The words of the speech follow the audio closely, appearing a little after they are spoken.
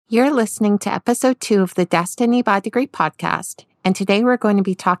You're listening to episode 2 of the Destiny by Degree podcast, and today we're going to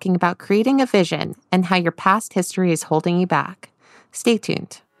be talking about creating a vision and how your past history is holding you back. Stay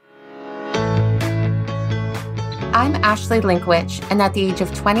tuned. I'm Ashley Linkwich, and at the age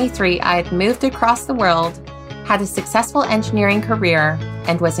of 23, I had moved across the world, had a successful engineering career,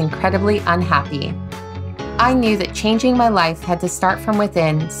 and was incredibly unhappy. I knew that changing my life had to start from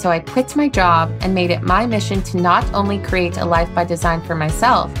within, so I quit my job and made it my mission to not only create a life by design for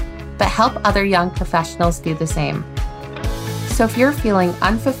myself, but help other young professionals do the same. So if you're feeling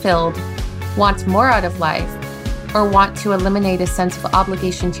unfulfilled, want more out of life, or want to eliminate a sense of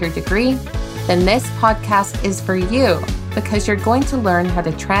obligation to your degree, then this podcast is for you because you're going to learn how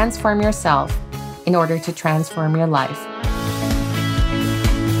to transform yourself in order to transform your life.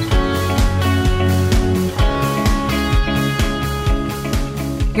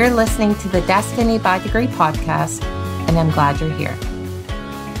 You're listening to the Destiny by Degree podcast, and I'm glad you're here.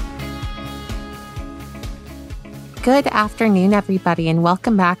 Good afternoon, everybody, and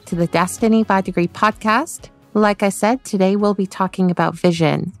welcome back to the Destiny by Degree podcast. Like I said, today we'll be talking about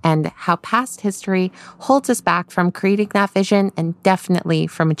vision and how past history holds us back from creating that vision and definitely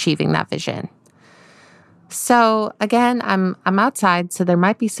from achieving that vision. So again, I'm outside, so there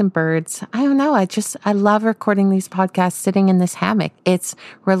might be some birds. I don't know. I love recording these podcasts sitting in this hammock. It's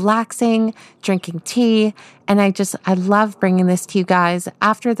relaxing, drinking tea, and I love bringing this to you guys.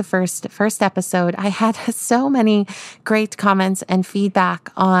 After the first episode, I had so many great comments and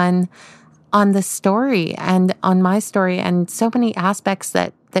feedback on the story and on my story, and so many aspects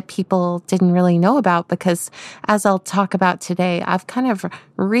that people didn't really know about, because as I'll talk about today, I've kind of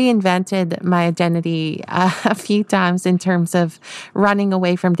reinvented my identity a few times in terms of running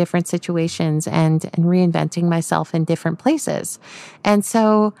away from different situations and reinventing myself in different places. And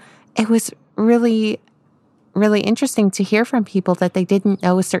so it was really, really interesting to hear from people that they didn't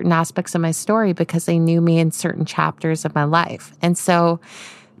know certain aspects of my story because they knew me in certain chapters of my life. And so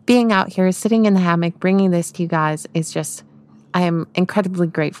being out here, sitting in the hammock, bringing this to you guys is just, I am incredibly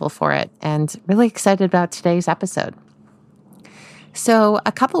grateful for it and really excited about today's episode. So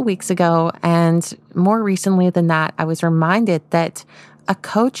a couple weeks ago, and more recently than that, I was reminded that a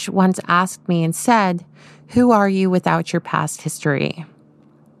coach once asked me and said, "Who are you without your past history?"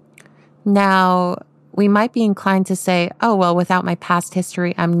 Now, we might be inclined to say, "Oh, well, without my past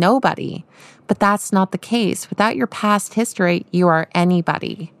history, I'm nobody." But that's not the case. Without your past history, you are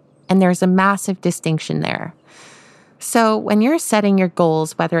anybody. And there's a massive distinction there. So when you're setting your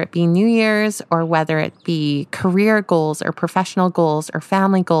goals, whether it be New Year's or whether it be career goals or professional goals or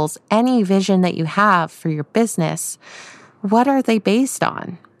family goals, any vision that you have for your business, what are they based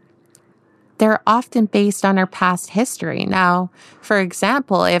on? They're often based on our past history. Now, for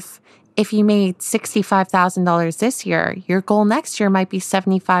example, if you made $65,000 this year, your goal next year might be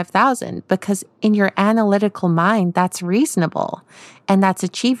 $75,000, because in your analytical mind, that's reasonable and that's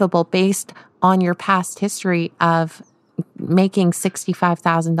achievable based on your past history of making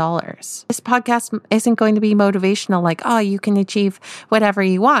 $65,000. This podcast isn't going to be motivational, like, oh, you can achieve whatever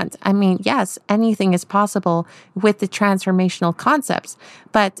you want. I mean, yes, anything is possible with the transformational concepts,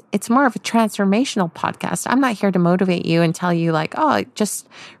 but it's more of a transformational podcast. I'm not here to motivate you and tell you like, oh, just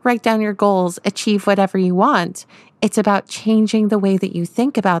write down your goals, achieve whatever you want. It's about changing the way that you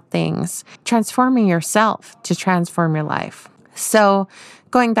think about things, transforming yourself to transform your life. So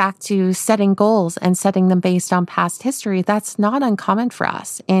going back to setting goals and setting them based on past history, that's not uncommon for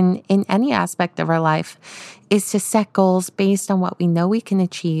us in any aspect of our life, is to set goals based on what we know we can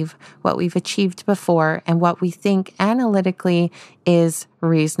achieve, what we've achieved before, and what we think analytically is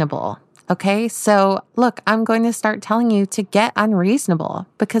reasonable. Okay, so look, I'm going to start telling you to get unreasonable,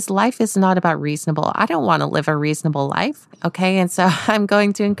 because life is not about reasonable. I don't want to live a reasonable life. Okay, and so I'm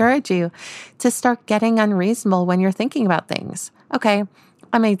going to encourage you to start getting unreasonable when you're thinking about things. Okay,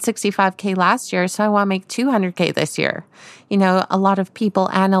 I made $65K last year, so I want to make $200K this year. You know, a lot of people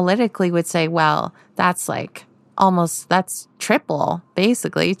analytically would say, well, that's triple,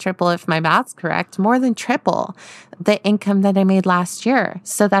 basically triple if my math's correct, more than triple the income that I made last year.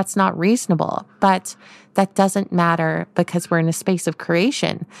 So that's not reasonable, but that doesn't matter, because we're in a space of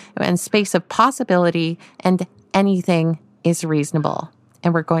creation and space of possibility, and anything is reasonable.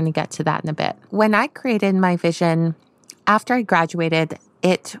 And we're going to get to that in a bit. When I created my vision after I graduated,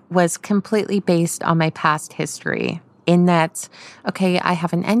 it was completely based on my past history. In that, okay, I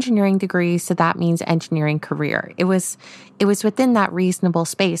have an engineering degree, so that means engineering career. It was within that reasonable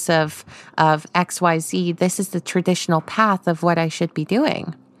space of XYZ. This is the traditional path of what I should be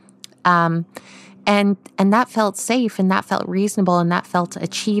doing. And that felt safe, and that felt reasonable, and that felt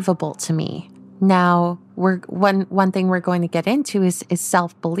achievable to me. Now, one thing we're going to get into is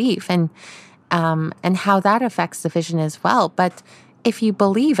self-belief and how that affects the vision as well. But if you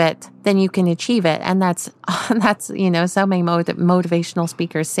believe it, then you can achieve it. And that's so many motivational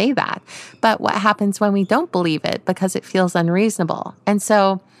speakers say that. But what happens when we don't believe it because it feels unreasonable? And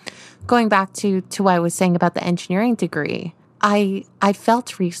so going back to what I was saying about the engineering degree, I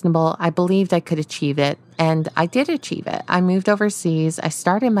felt reasonable. I believed I could achieve it, and I did achieve it. I moved overseas. I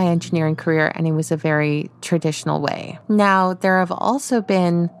started my engineering career, and it was a very traditional way. Now, there have also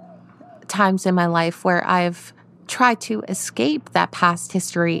been times in my life where I've tried to escape that past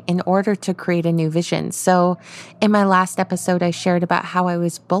history in order to create a new vision. So in my last episode, I shared about how I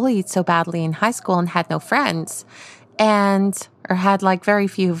was bullied so badly in high school and had no friends, or had like very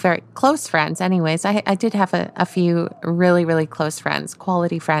few very close friends. Anyways, I did have a few really, really close friends,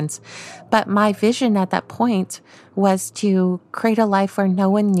 quality friends. But my vision at that point was to create a life where no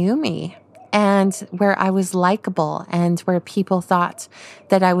one knew me, and where I was likable, and where people thought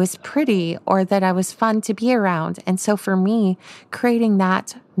that I was pretty or that I was fun to be around. And so for me, creating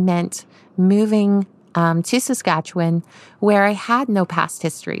that meant moving to Saskatchewan, where I had no past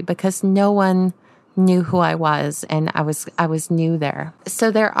history because no one knew who I was, and I was new there.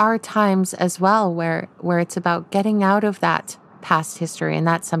 So there are times as well where it's about getting out of that past history, and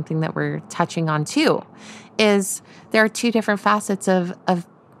that's something that we're touching on too. Is there are two different facets of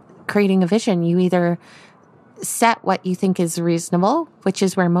creating a vision. You either set what you think is reasonable, which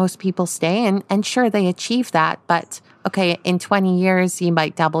is where most people stay, and sure, they achieve that, but okay, in 20 years, you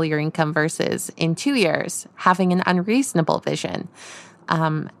might double your income versus in 2 years, having an unreasonable vision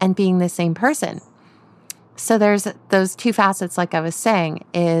and being the same person. So there's those two facets, like I was saying,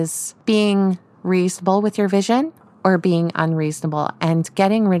 is being reasonable with your vision or being unreasonable, and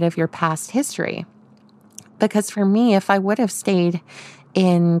getting rid of your past history. Because for me, if I would have stayed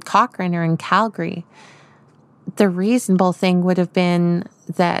in Cochrane or in Calgary, the reasonable thing would have been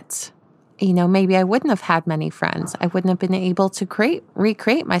that, maybe I wouldn't have had many friends. I wouldn't have been able to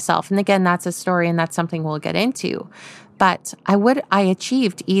recreate myself. And again, that's a story, and that's something we'll get into. But I would have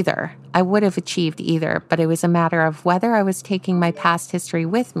achieved either, but it was a matter of whether I was taking my past history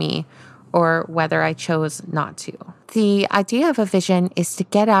with me or whether I chose not to. The idea of a vision is to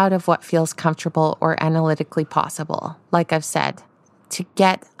get out of what feels comfortable or analytically possible, like I've said, to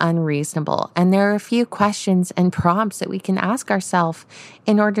get unreasonable. And there are a few questions and prompts that we can ask ourselves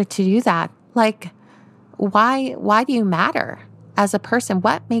in order to do that. Like, why do you matter as a person?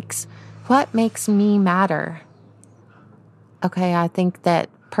 What makes me matter? Okay, I think that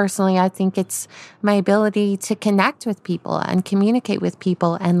personally, I think it's my ability to connect with people and communicate with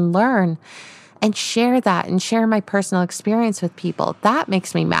people and learn and share that and share my personal experience with people. That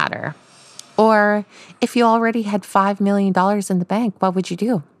makes me matter. Or if you already had $5 million in the bank, what would you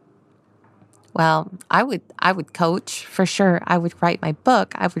do? Well, I would coach for sure. I would write my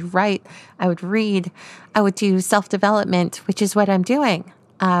book. I would read. I would do self-development, which is what I'm doing.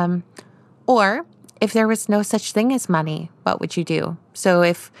 Or if there was no such thing as money, what would you do? So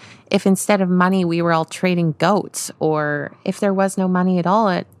if instead of money, we were all trading goats, or if there was no money at all,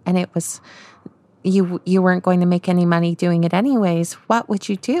 and it was, you weren't going to make any money doing it anyways, what would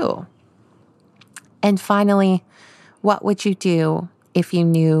you do? And finally, what would you do if you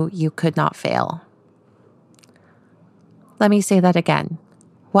knew you could not fail? Let me say that again.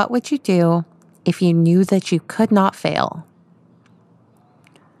 What would you do if you knew that you could not fail?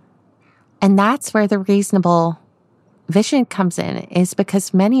 And that's where the reasonable vision comes in, is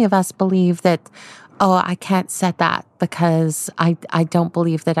because many of us believe that, I can't set that because I don't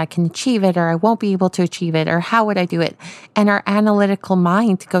believe that I can achieve it, or I won't be able to achieve it, or how would I do it? And our analytical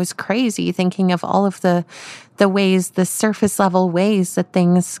mind goes crazy thinking of all of the ways, the surface level ways that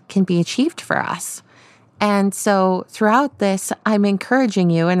things can be achieved for us. And so throughout this, I'm encouraging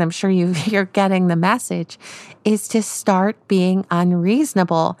you, and I'm sure you're getting the message, is to start being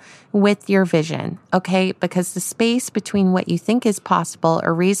unreasonable with your vision, okay? Because the space between what you think is possible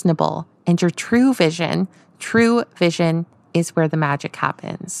or reasonable and your true vision is where the magic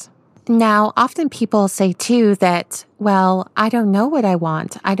happens. Now, often people say too that, well, I don't know what I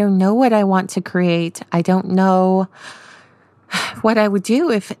want. I don't know what I want to create. I don't know what I would do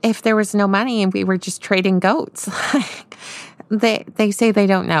if there was no money and we were just trading goats. They say they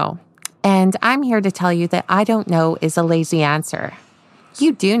don't know. And I'm here to tell you that I don't know is a lazy answer.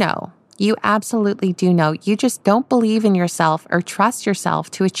 You do know. You absolutely do know. You just don't believe in yourself or trust yourself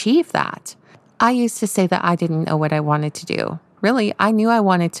to achieve that. I used to say that I didn't know what I wanted to do. Really, I knew I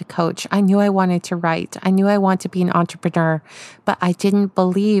wanted to coach. I knew I wanted to write. I knew I wanted to be an entrepreneur, but I didn't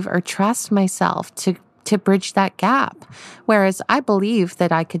believe or trust myself to to bridge that gap. Whereas I believe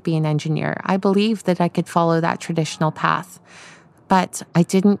that I could be an engineer. I believe that I could follow that traditional path. But I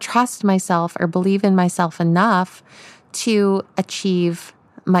didn't trust myself or believe in myself enough to achieve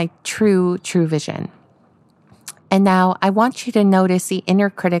my true vision. And now I want you to notice the inner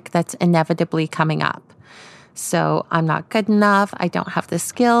critic that's inevitably coming up. So I'm not good enough. I don't have the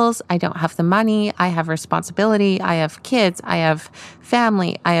skills. I don't have the money. I have responsibility. I have kids. I have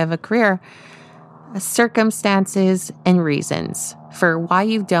family. I have a career. Circumstances and reasons for why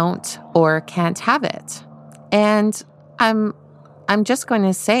you don't or can't have it. And I'm just going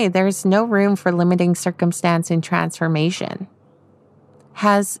to say there's no room for limiting circumstance in transformation.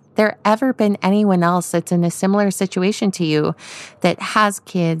 Has there ever been anyone else that's in a similar situation to you that has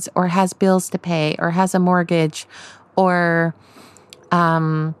kids or has bills to pay or has a mortgage or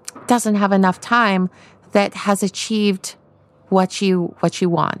doesn't have enough time that has achieved what you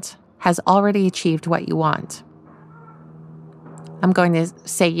want, has already achieved what you want? I'm going to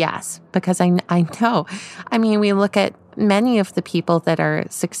say yes, because I know. I mean, we look at many of the people that are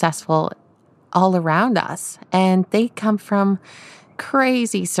successful all around us, and they come from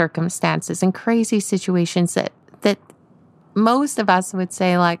crazy circumstances and crazy situations that most of us would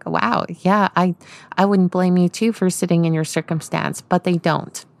say like, wow, yeah, I wouldn't blame you too for sitting in your circumstance, but they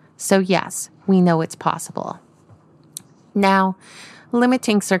don't. So yes, we know it's possible. Now,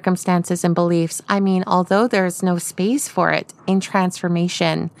 limiting circumstances and beliefs, I mean, although there's no space for it in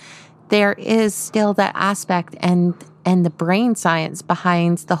transformation, there is still that aspect and the brain science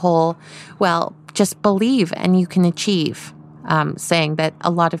behind the whole, well, just believe and you can achieve, saying that a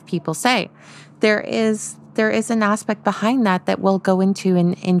lot of people say. There is an aspect behind that we'll go into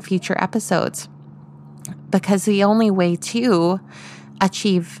in future episodes, because the only way to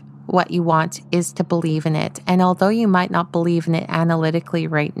achieve what you want is to believe in it. And although you might not believe in it analytically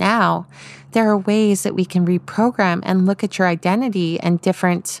right now, there are ways that we can reprogram and look at your identity and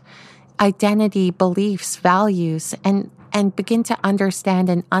different identity beliefs, values, and begin to understand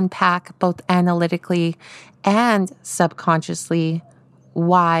and unpack both analytically and subconsciously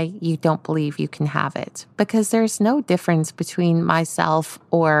why you don't believe you can have it. Because there's no difference between myself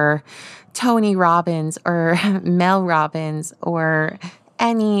or Tony Robbins or Mel Robbins or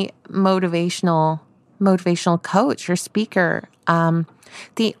any motivational coach or speaker.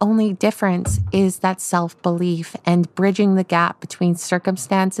 The only difference is that self-belief and bridging the gap between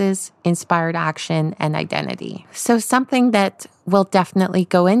circumstances, inspired action, and identity. So something that we'll definitely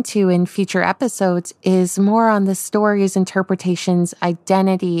go into in future episodes is more on the stories, interpretations,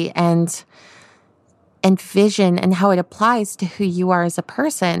 identity, and vision, and how it applies to who you are as a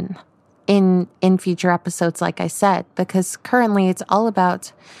person in future episodes, like I said, because currently it's all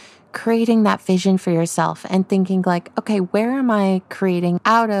about creating that vision for yourself and thinking like, okay, where am I creating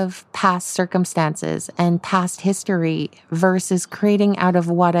out of past circumstances and past history versus creating out of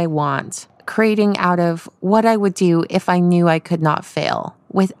what I want, creating out of what I would do if I knew I could not fail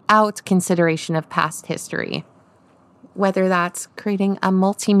without consideration of past history. Whether that's creating a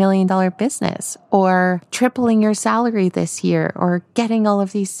multi-million-dollar business or tripling your salary this year or getting all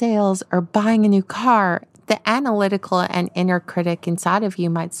of these sales or buying a new car. The analytical and inner critic inside of you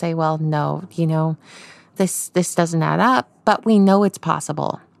might say, well, no, this doesn't add up, but we know it's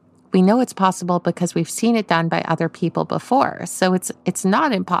possible. We know it's possible because we've seen it done by other people before. So it's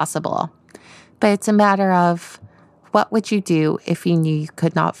not impossible, but it's a matter of what would you do if you knew you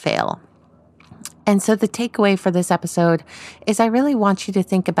could not fail? And so the takeaway for this episode is I really want you to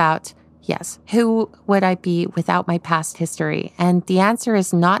think about, yes, who would I be without my past history? And the answer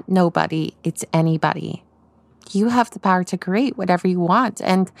is not nobody, it's anybody. You have the power to create whatever you want.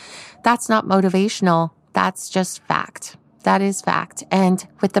 And that's not motivational. That's just fact. That is fact. And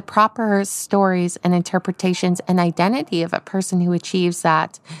with the proper stories and interpretations and identity of a person who achieves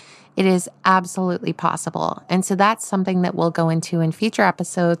that, it is absolutely possible. And so that's something that we'll go into in future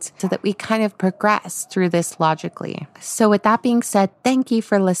episodes so that we kind of progress through this logically. So with that being said, thank you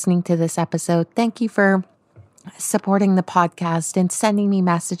for listening to this episode. Thank you for supporting the podcast and sending me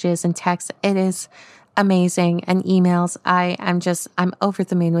messages and texts. It is amazing. And emails. I'm over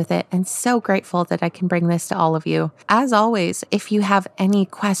the moon with it and so grateful that I can bring this to all of you. As always, if you have any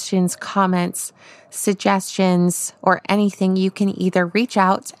questions, comments, suggestions, or anything, you can either reach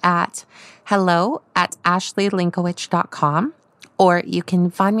out at hello@ashleylink.com, or you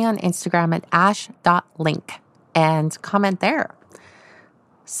can find me on Instagram at ash.link and comment there.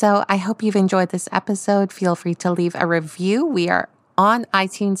 So I hope you've enjoyed this episode. Feel free to leave a review. We are on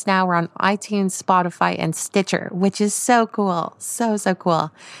iTunes now. We're on iTunes, Spotify, and Stitcher, which is so cool. So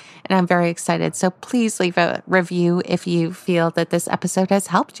cool. And I'm very excited. So please leave a review if you feel that this episode has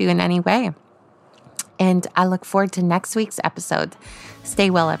helped you in any way. and I look forward to next week's episode. Stay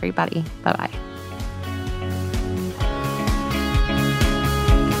well, everybody. Bye-bye.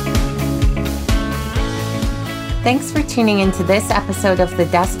 Thanks for tuning into this episode of the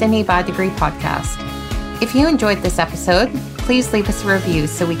Destiny by Degree podcast. If you enjoyed this episode, please leave us a review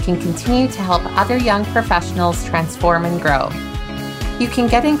so we can continue to help other young professionals transform and grow. You can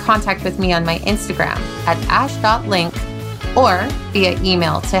get in contact with me on my Instagram at ash.link or via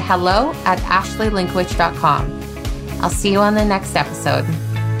email to hello@ashleylinkwich.com. I'll see you on the next episode.